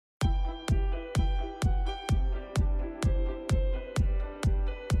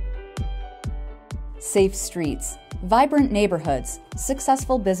safe streets, vibrant neighborhoods,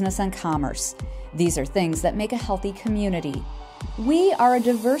 successful business and commerce. These are things that make a healthy community. We are a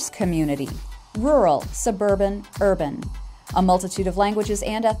diverse community, rural, suburban, urban, a multitude of languages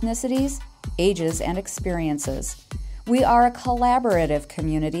and ethnicities, ages and experiences. We are a collaborative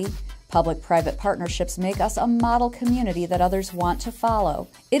community. Public-private partnerships make us a model community that others want to follow.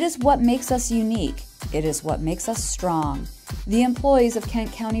 It is what makes us unique. It is what makes us strong. The employees of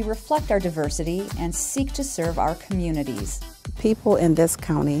Kent County reflect our diversity and seek to serve our communities. People in this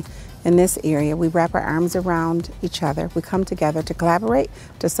county, in this area, we wrap our arms around each other. We come together to collaborate,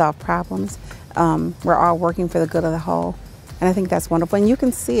 to solve problems. We're all working for the good of the whole. And I think that's wonderful. And you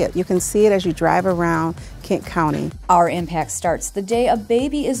can see it. You can see it as you drive around Kent County. Our impact starts the day a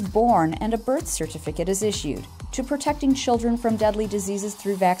baby is born and a birth certificate is issued, to protecting children from deadly diseases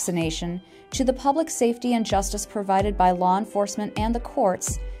through vaccination, to the public safety and justice provided by law enforcement and the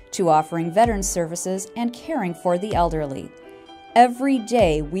courts, to offering veteran services and caring for the elderly. Every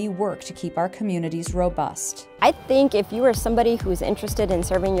day we work to keep our communities robust. I think if you are somebody who's interested in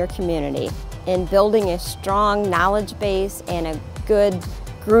serving your community, in building a strong knowledge base and a good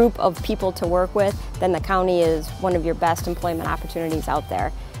group of people to work with, then the county is one of your best employment opportunities out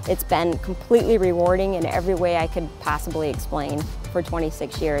there. It's been completely rewarding in every way I could possibly explain for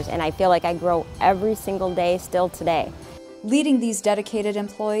 26 years, and I feel like I grow every single day still today. Leading these dedicated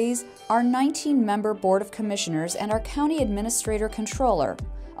employees, our 19-member Board of Commissioners and our County Administrator Controller,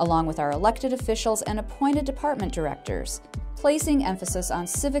 along with our elected officials and appointed department directors, placing emphasis on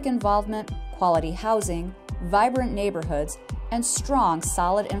civic involvement, quality housing, vibrant neighborhoods, and strong,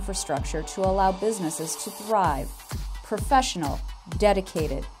 solid infrastructure to allow businesses to thrive. Professional,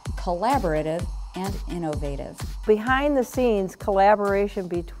 dedicated, collaborative, and innovative. Behind the scenes, collaboration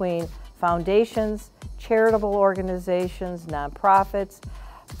between foundations, charitable organizations, nonprofits,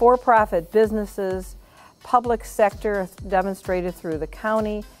 for-profit businesses, public sector demonstrated through the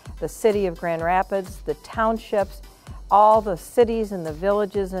county, the city of Grand Rapids, the townships, all the cities and the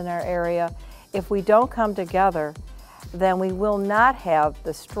villages in our area. If we don't come together, then we will not have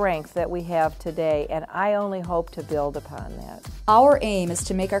the strength that we have today, and I only hope to build upon that. Our aim is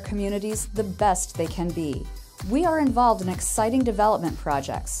to make our communities the best they can be. We are involved in exciting development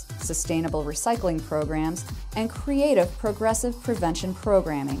projects, sustainable recycling programs, and creative progressive prevention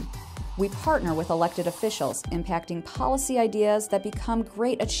programming. We partner with elected officials, impacting policy ideas that become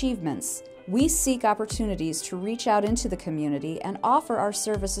great achievements. We seek opportunities to reach out into the community and offer our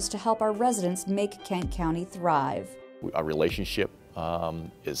services to help our residents make Kent County thrive. Our relationship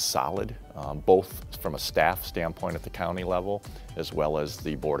is solid, both from a staff standpoint at the county level as well as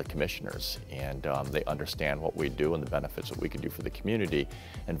the Board of Commissioners, and they understand what we do and the benefits that we can do for the community,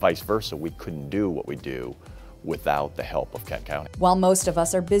 and vice versa. We couldn't do what we do without the help of Kent County. While most of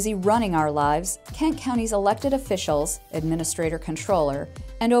us are busy running our lives, Kent County's elected officials, administrator controller,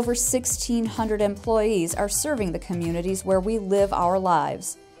 and over 1,600 employees are serving the communities where we live our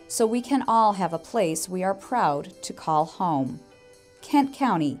lives, so we can all have a place we are proud to call home. Kent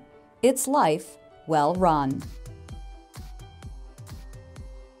County, its life well run.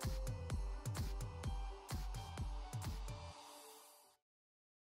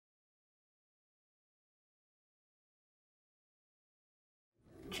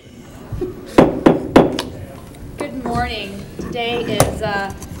 Good morning. Today is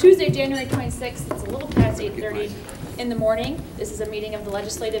Tuesday, January 26th. It's a little past 8:30 in the morning. This is a meeting of the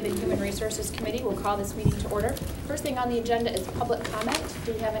Legislative and Human Resources Committee. We'll call this meeting to order. First thing on the agenda is public comment.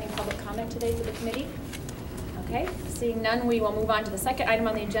 Do we have any public comment today for the committee? Okay, seeing none, we will move on to the second item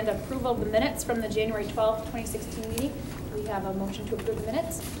on the agenda, approval of the minutes from the January 12th, 2016 meeting. Do we have a motion to approve the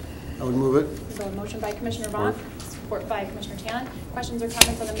minutes? I would move it. So a motion by Commissioner Vaughn, support by Commissioner Talon. Questions or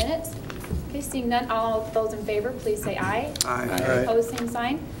comments on the minutes? Okay, seeing none, all of those in favor, please say aye. Aye. Opposed, same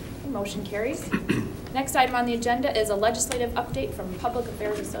sign. Motion carries. Next item on the agenda is a legislative update from Public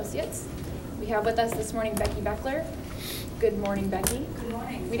Affairs Associates. We have with us this morning Becky Beckler. Good morning, Becky. Good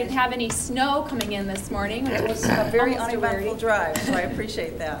morning. We didn't have any snow coming in this morning. It was a very uneventful drive, so I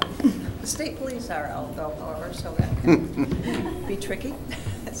appreciate that. The state police are out though, however, so that can be tricky.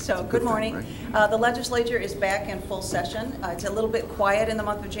 So good morning. The legislature is back in full session. It's a little bit quiet in the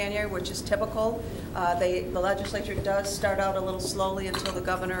month of January, which is typical. The legislature does start out a little slowly until the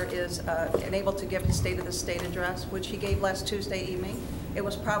governor is enabled to give his State of the State address, which he gave last Tuesday evening. It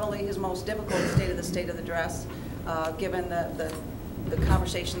was probably his most difficult State of the address, given the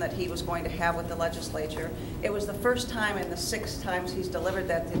conversation that he was going to have with the legislature. It was the first time in the 6 times he's delivered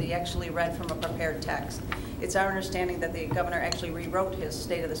that he actually read from a prepared text. It's our understanding that the governor actually rewrote his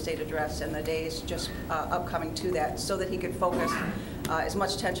State of the State address in the days just upcoming to that so that he could focus as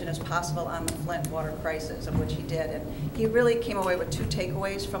much attention as possible on the Flint water crisis, of which he did. And he really came away with two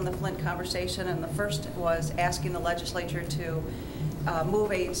takeaways from the Flint conversation, and the first was asking the legislature to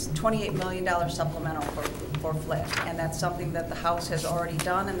move a $28 million supplemental for Flint, and that's something that the House has already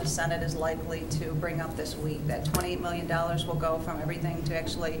done and the Senate is likely to bring up this week. That $28 million will go from everything to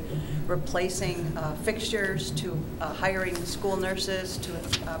actually replacing fixtures, to hiring school nurses, to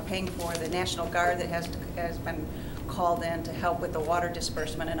paying for the National Guard that has been called in to help with the water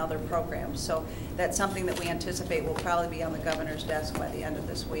disbursement and other programs. So that's something that we anticipate will probably be on the governor's desk by the end of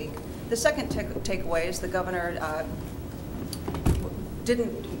this week. The second takeaway is the governor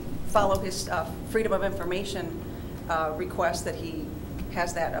didn't follow his Freedom of Information request that he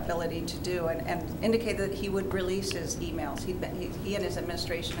has that ability to do, and indicated that he would release his emails. He and his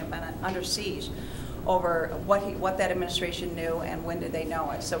administration have been under siege over what that administration knew and when did they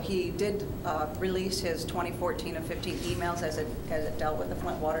know it. So he did release his 2014 and 15 emails as it dealt with the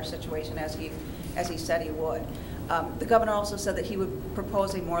Flint water situation, as he said he would. The governor also said that he would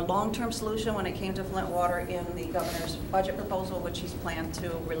propose a more long-term solution when it came to Flint water in the governor's budget proposal, which he's planned to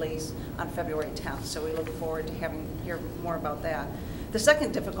release on February 10th. So we look forward to hear more about that. The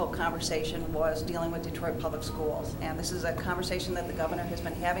second difficult conversation was dealing with Detroit Public Schools, and this is a conversation that the governor has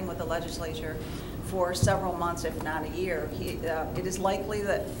been having with the legislature for several months, if not a year. It is likely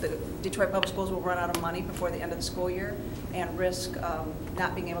that the Detroit Public Schools will run out of money before the end of the school year and risk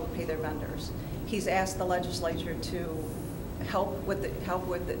not being able to pay their vendors. He's asked the legislature to help with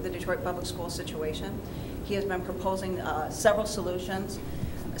the Detroit Public Schools situation. He has been proposing several solutions.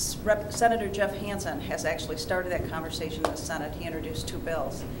 Senator Jeff Hansen has actually started that conversation in the Senate. He introduced two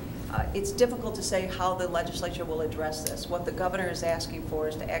bills. It's difficult to say how the legislature will address this. What the governor is asking for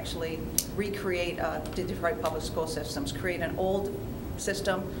is to actually recreate the Detroit public school systems, create an old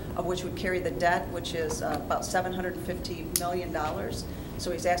system of which would carry the debt, which is about $750 million.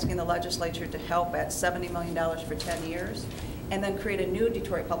 So he's asking the legislature to help at $70 million for 10 years, and then create a new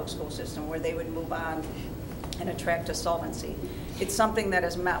Detroit public school system where they would move on and attract to solvency. It's something that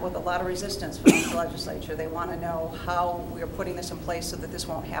has met with a lot of resistance from the legislature. They want to know how we are putting this in place so that this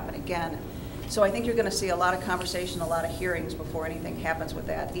won't happen again. So I think you're going to see a lot of conversation, a lot of hearings before anything happens with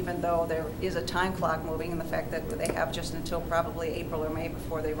that, even though there is a time clock moving, and the fact that they have just until probably April or May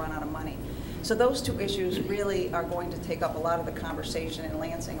before they run out of money. So those two issues really are going to take up a lot of the conversation in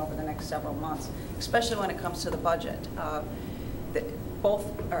Lansing over the next several months, especially when it comes to the budget.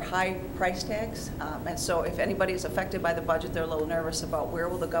 Both are high price tags, and so if anybody is affected by the budget, they're a little nervous about where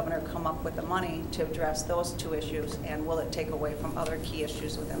will the governor come up with the money to address those two issues, and will it take away from other key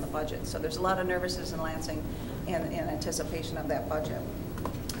issues within the budget. So there's a lot of nervousness in Lansing in anticipation of that budget.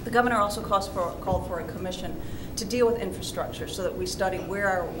 The governor also called for a commission to deal with infrastructure, so that we study where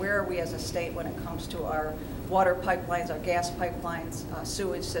are we as a state when it comes to our water pipelines, our gas pipelines,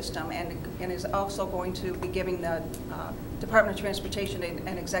 sewage system, and is also going to be giving the Department of Transportation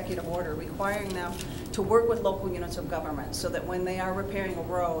an executive order requiring them to work with local units of government, so that when they are repairing a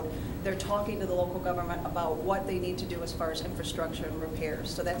road, they're talking to the local government about what they need to do as far as infrastructure and repairs.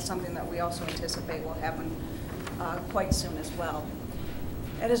 So that's something that we also anticipate will happen quite soon as well.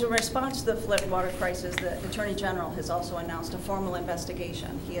 And as a response to the Flint water crisis, the Attorney General has also announced a formal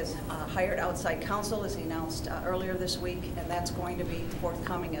investigation. He has hired outside counsel, as he announced earlier this week, and that's going to be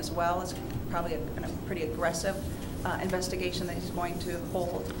forthcoming as well. It's probably a pretty aggressive investigation that he's going to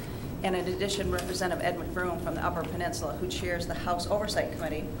hold. And in addition, Representative Ed McBroom from the Upper Peninsula, who chairs the House Oversight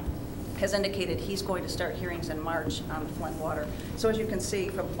Committee, has indicated he's going to start hearings in March on the Flint water. So as you can see,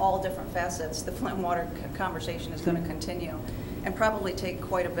 from all different facets, the Flint water conversation is going to continue and probably take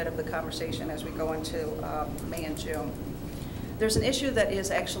quite a bit of the conversation as we go into May and June. There's an issue that is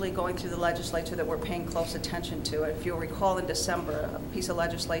actually going through the legislature that we're paying close attention to. If you'll recall, in December, a piece of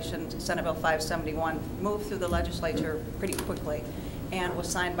legislation, Senate Bill 571, moved through the legislature pretty quickly and was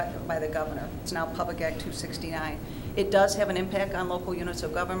signed by the governor. It's now Public Act 269. It does have an impact on local units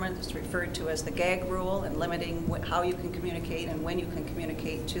of government. It's referred to as the gag rule, and limiting how you can communicate and when you can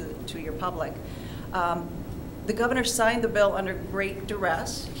communicate to your public. The governor signed the bill under great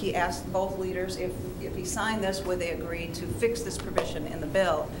duress. He asked both leaders if he signed this, would they agree to fix this provision in the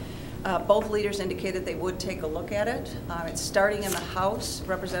bill. Both leaders indicated they would take a look at it. It's starting in the House.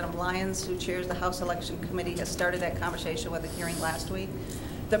 Representative Lyons, who chairs the House Election Committee, has started that conversation with a hearing last week.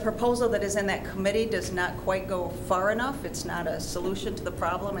 The proposal that is in that committee does not quite go far enough. It's not a solution to the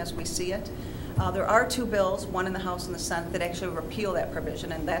problem as we see it. There are two bills, one in the House and the Senate, that actually repeal that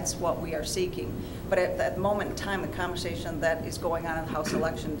provision, and that's what we are seeking. But at the moment in time, the conversation that is going on in the House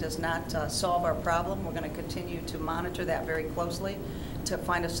election does not solve our problem. We're going to continue to monitor that very closely to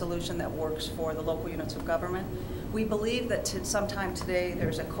find a solution that works for the local units of government. We believe that sometime today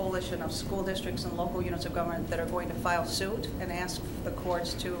there's a coalition of school districts and local units of government that are going to file suit and ask the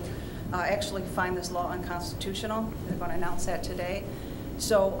courts to actually find this law unconstitutional. They're going to announce that today.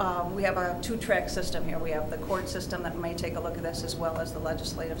 So we have a two-track system here. We have the court system that may take a look at this, as well as the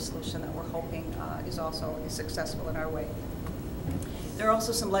legislative solution that we're hoping is also successful in our way. There are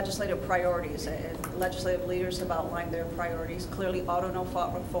also some legislative priorities. Legislative leaders have outlined their priorities. Clearly, auto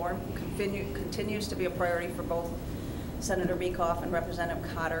no-fault reform continues to be a priority for both Senator Bekoff and Representative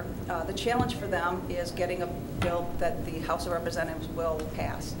Cotter. The challenge for them is getting a bill that the House of Representatives will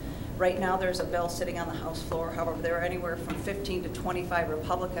pass. Right now, there's a bill sitting on the House floor. However, there are anywhere from 15 to 25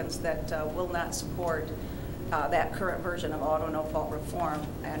 Republicans that will not support that current version of auto no-fault reform,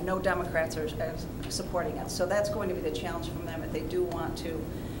 and no Democrats are supporting it. So that's going to be the challenge from them if they do want to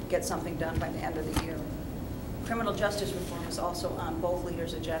get something done by the end of the year. Criminal justice reform is also on both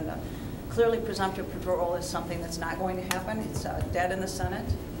leaders' agenda. Clearly, presumptive parole is something that's not going to happen. It's dead in the Senate,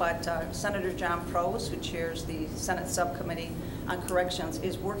 but Senator John Prose, who chairs the Senate Subcommittee on Corrections,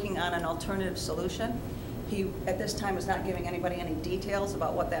 is working on an alternative solution. He, at this time, is not giving anybody any details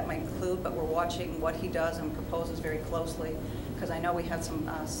about what that might include, but we're watching what he does and proposes very closely, because I know we had some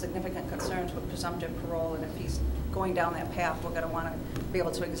significant concerns with presumptive parole, and if he's going down that path, we're going to want to be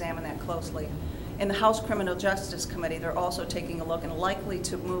able to examine that closely. In the House Criminal Justice Committee, they're also taking a look and likely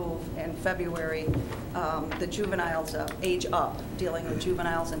to move in February the juveniles age up, dealing with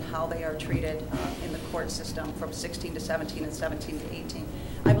juveniles and how they are treated in the court system from 16 to 17 and 17 to 18.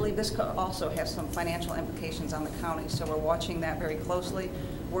 I believe this could also have some financial implications on the county, so we're watching that very closely,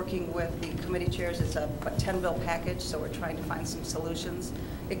 working with the committee chairs. It's a 10-bill package, so we're trying to find some solutions.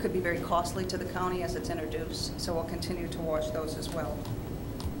 It could be very costly to the county as it's introduced, so we'll continue to watch those as well.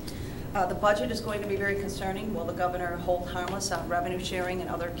 The budget is going to be very concerning. Will the governor hold harmless on revenue sharing and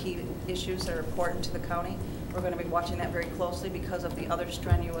other key issues that are important to the county? We're going to be watching that very closely because of the other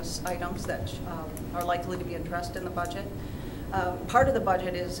strenuous items that are likely to be addressed in the budget. Part of the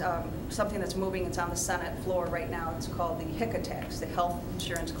budget is something that's moving. It's on the Senate floor right now. It's called the HICA tax, the Health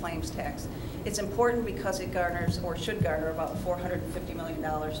Insurance Claims Tax. It's important because it garners, or should garner, about $450 million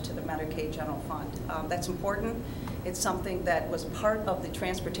to the Medicaid General Fund. That's important. It's something that was part of the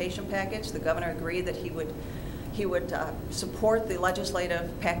transportation package. The governor agreed that he would support the legislative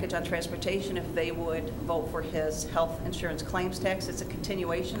package on transportation if they would vote for his health insurance claims tax. It's a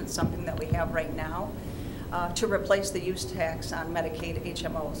continuation. It's something that we have right now. To replace the use tax on Medicaid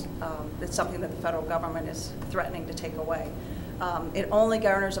HMOs. It's something that the federal government is threatening to take away. It only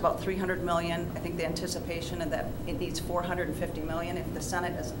garners about $300 million. I think the anticipation is that it needs $450 million. If the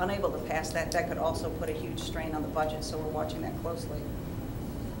Senate is unable to pass that, that could also put a huge strain on the budget, so we're watching that closely.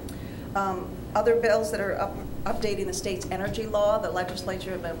 Other bills that are updating the state's energy law, the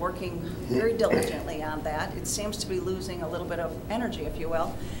legislature have been working very diligently on that. It seems to be losing a little bit of energy, if you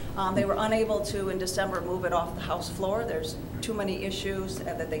will. They were unable to, in December, move it off the House floor. There's too many issues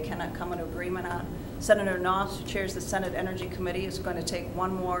that they cannot come into agreement on. Senator Noss, who chairs the Senate Energy Committee, is going to take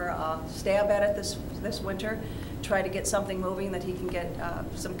one more stab at it this winter, try to get something moving that he can get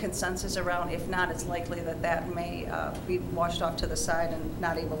some consensus around. If not, it's likely that that may be washed off to the side and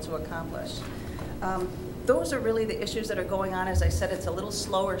not able to accomplish. Those are really the issues that are going on. As I said, it's a little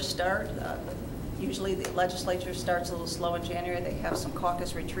slower start. Usually the legislature starts a little slow in January. They have some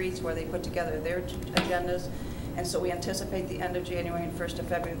caucus retreats where they put together their agendas. And so we anticipate the end of January and 1st of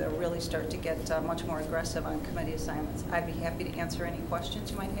February, they'll really start to get much more aggressive on committee assignments. I'd be happy to answer any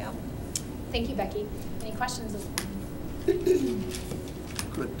questions you might have. Thank you, Becky. Any questions?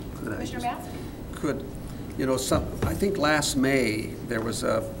 Could Commissioner Bass? Could, you know, I think last May there was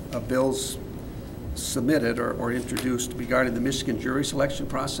a bills submitted or introduced regarding the Michigan jury selection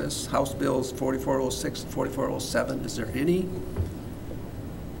process, House Bills 4406 and 4407. Is there anything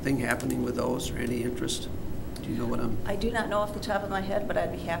happening with those or any interest? Do you know what I do not know off the top of my head, but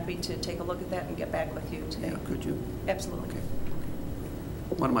I'd be happy to take a look at that and get back with you today. Yeah, could you? Absolutely. Okay.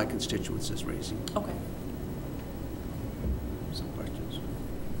 One of my constituents is raising some questions.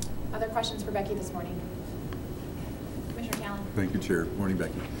 Other questions for Becky this morning? Commissioner Callen. Thank you, Chair. Morning,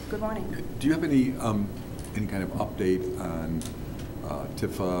 Becky. Good morning. Do you have any kind of update on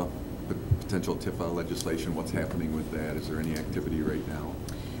TIFA, the potential TIFA legislation? What's happening with that? Is there any activity right now?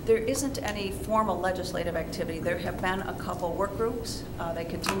 There isn't any formal legislative activity. There have been a couple work groups. They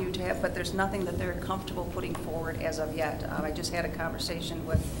continue to have, but there's nothing that they're comfortable putting forward as of yet. I just had a conversation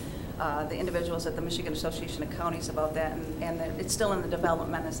with the individuals at the Michigan Association of Counties about that, and it's still in the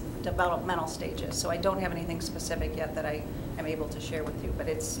developmental stages. So I don't have anything specific yet that I am able to share with you, but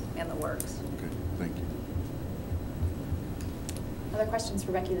it's in the works. Okay, thank you. Other questions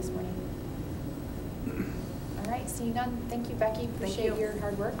for Becky this morning? All right, seeing none, thank you, Becky. Appreciate you. your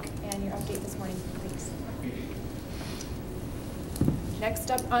hard work and your update this morning. Thanks.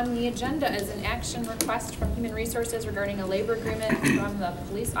 Next up on the agenda is an action request from Human Resources regarding a labor agreement from the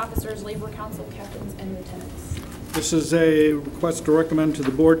Police Officers Labor Council captains and lieutenants. This is a request to recommend to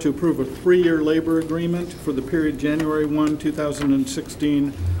the board to approve a 3-year labor agreement for the period January 1,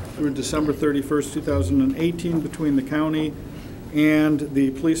 2016 through December 31st, 2018 between the county and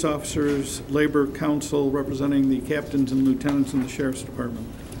the Police Officers Labor Council representing the captains and lieutenants in the Sheriff's Department.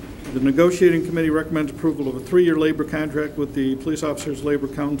 The negotiating committee recommends approval of a 3-year labor contract with the Police Officers Labor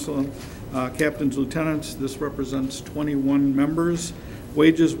Council, captains, lieutenants. This represents 21 members.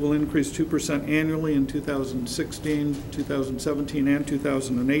 Wages will increase 2% annually in 2016, 2017, and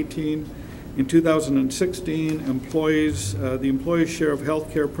 2018. In 2016, the employees' share of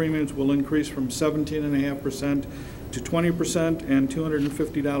health care premiums will increase from 17.5% to 20%, and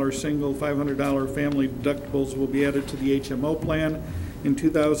 $250 single, $500 family deductibles will be added to the HMO plan. In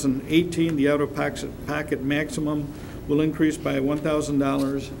 2018, the out-of-pocket maximum will increase by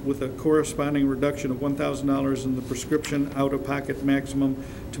 $1,000 with a corresponding reduction of $1,000 in the prescription out-of-pocket maximum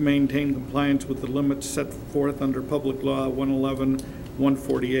to maintain compliance with the limits set forth under Public Law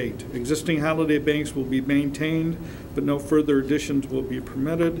 111-148. Existing holiday banks will be maintained, but no further additions will be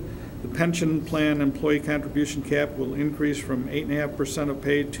permitted. The pension plan employee contribution cap will increase from 8.5% of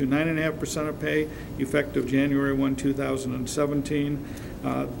pay to 9.5% of pay, effective January 1, 2017.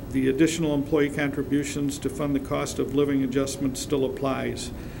 The additional employee contributions to fund the cost of living adjustment still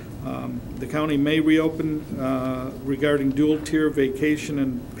applies. The county may reopen regarding dual-tier vacation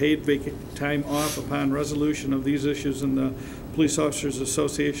and paid time off upon resolution of these issues in the Police Officers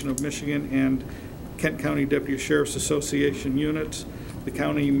Association of Michigan and Kent County Deputy Sheriff's Association units. The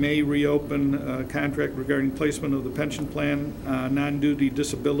county may reopen a contract regarding placement of the pension plan non-duty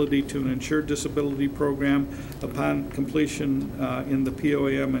disability to an insured disability program upon completion in the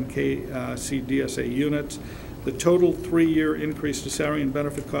POAM and KCDSA units. The total 3-year increase to salary and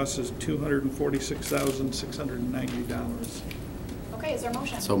benefit costs is $246,690. Okay, is there a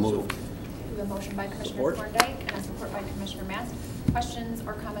motion? So moved. We have a motion by Commissioner Support. Thorndike and a support by Commissioner Mast. Questions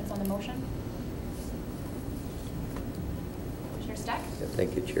or comments on the motion? Stack? Yeah,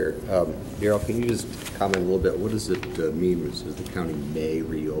 thank you, Chair. Darrell, can you just comment a little bit? What does it mean when it says the county may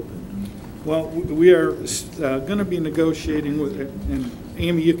reopen? Well, we are going to be negotiating with, and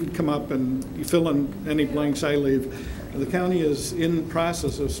Amy, you can come up and you fill in any blanks I leave. The county is in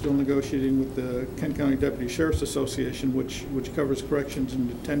process of still negotiating with the Kent County Deputy Sheriff's Association, which covers corrections and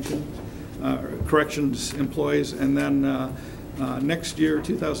detention, corrections employees, and then next year,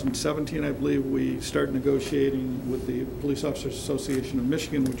 2017, I believe, we start negotiating with the Police Officers Association of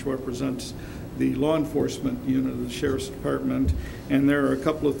Michigan, which represents the law enforcement unit of the Sheriff's Department. And there are a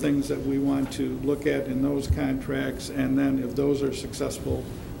couple of things that we want to look at in those contracts, and then if those are successful,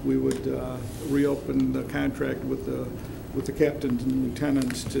 we would reopen the contract with the captains and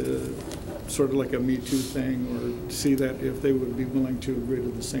lieutenants to sort of like a Me Too thing, or see that if they would be willing to agree to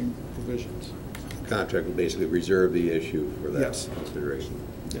the same provisions. Contract will basically reserve the issue for that Yes. consideration.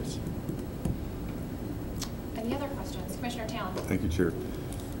 Yes. Any other questions? Commissioner Talon. Thank you, Chair.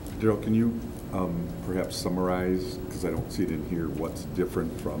 Darrell, can you perhaps summarize, because I don't see it in here, what's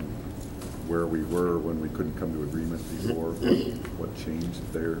different from where we were when we couldn't come to agreement before? What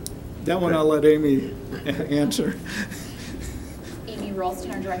changed there? That one I'll let Amy answer. Amy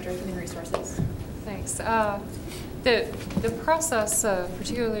Rolston, our Director of Human Resources. Thanks. The process,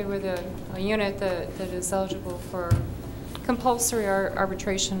 particularly with a unit that is eligible for compulsory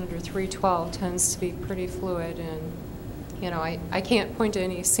arbitration under 312, tends to be pretty fluid, and I can't point to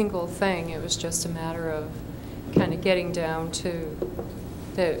any single thing. It was just a matter of kind of getting down to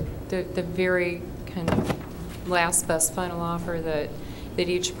the very kind of last best final offer that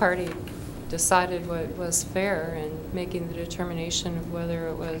each party decided what was fair, and making the determination of whether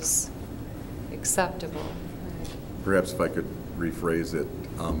it was acceptable. Perhaps if I could rephrase it,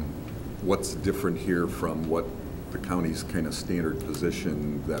 what's different here from what the county's kind of standard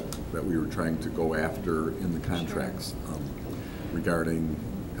position that we were trying to go after in the contracts regarding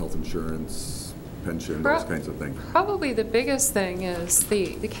health insurance, pension, those kinds of things? Probably the biggest thing is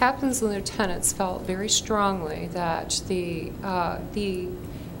the captains and lieutenants felt very strongly that the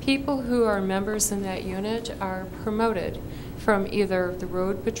people who are members in that unit are promoted from either the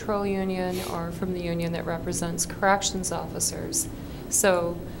road patrol union or from the union that represents corrections officers.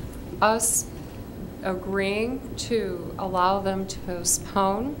 So us agreeing to allow them to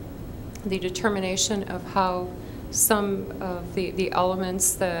postpone the determination of how some of the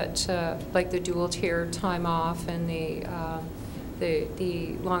elements that, like the dual tier time off and the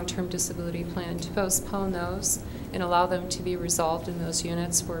the long-term disability plan, to postpone those and allow them to be resolved in those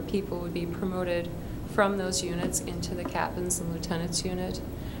units where people would be promoted from those units into the captain's and lieutenant's unit.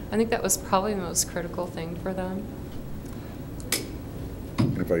 I think that was probably the most critical thing for them.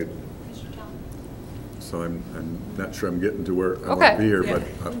 So I'm not sure I'm getting to where I Okay. want to be here, Yeah.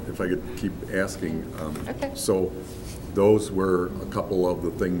 but if I could keep asking. Okay. So those were a couple of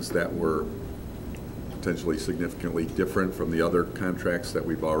the things that were potentially significantly different from the other contracts that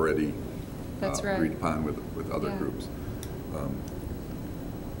we've already That's right. agreed upon with other Yeah. groups.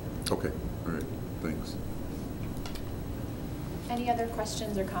 Okay, all right, thanks. Any other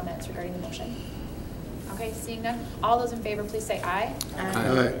questions or comments regarding the motion? Okay, seeing none, all those in favor, please say aye.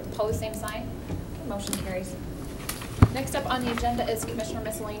 Aye. Opposed, same sign. Motion carries. Next up on the agenda is Commissioner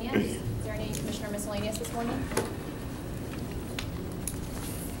Miscellaneous. Is there any Commissioner Miscellaneous this morning?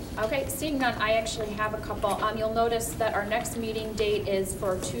 Okay, seeing none, I actually have a couple. You'll notice that our next meeting date is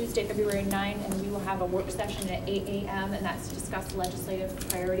for Tuesday, February 9, and we will have a work session at 8 a.m., and that's to discuss legislative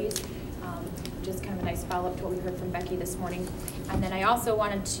priorities, which is kind of a nice follow-up to what we heard from Becky this morning. And then I also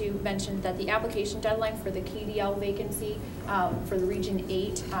wanted to mention that the application deadline for the KDL vacancy for the Region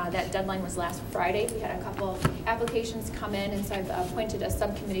 8, that deadline was last Friday. We had a couple applications come in, and so I've appointed a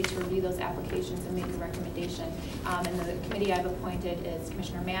subcommittee to review those applications and make a recommendation. And the committee I've appointed is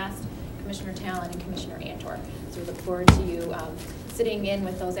Commissioner Mast, Commissioner Talon, and Commissioner Antor. So we look forward to you sitting in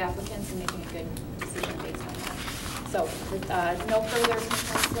with those applicants and making a good decision based on that. So with no further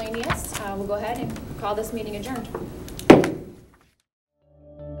miscellaneous, we'll go ahead and call this meeting adjourned.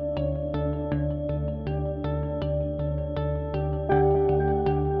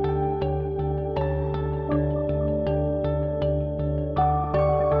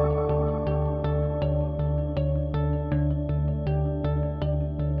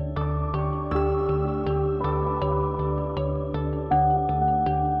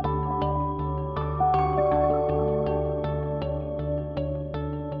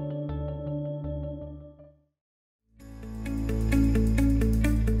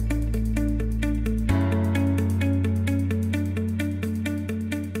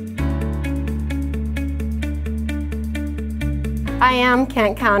 I am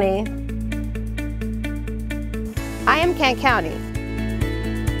Kent County. I am Kent County.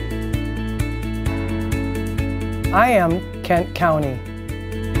 I am Kent County.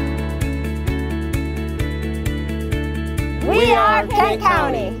 We are Kent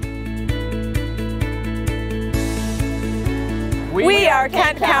County. We are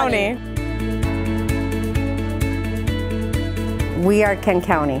Kent County. We are Kent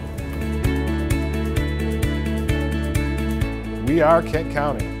County. We are Kent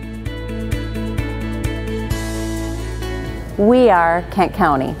County. We are Kent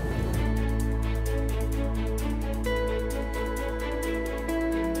County.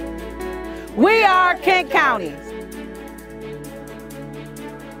 We are Kent County.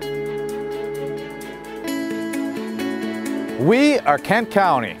 We are Kent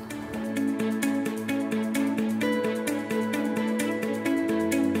County.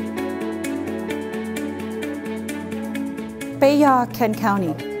 Beya, Kent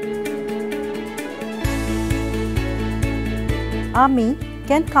County. Ami,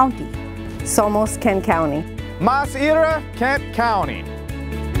 Kent County. Somos, Kent County. Mas Ira, Kent County.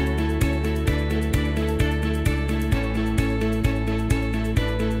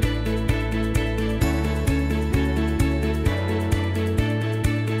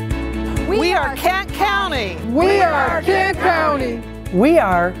 We are Kent County. We are Kent County. We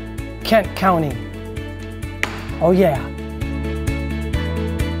are Kent County. Oh yeah.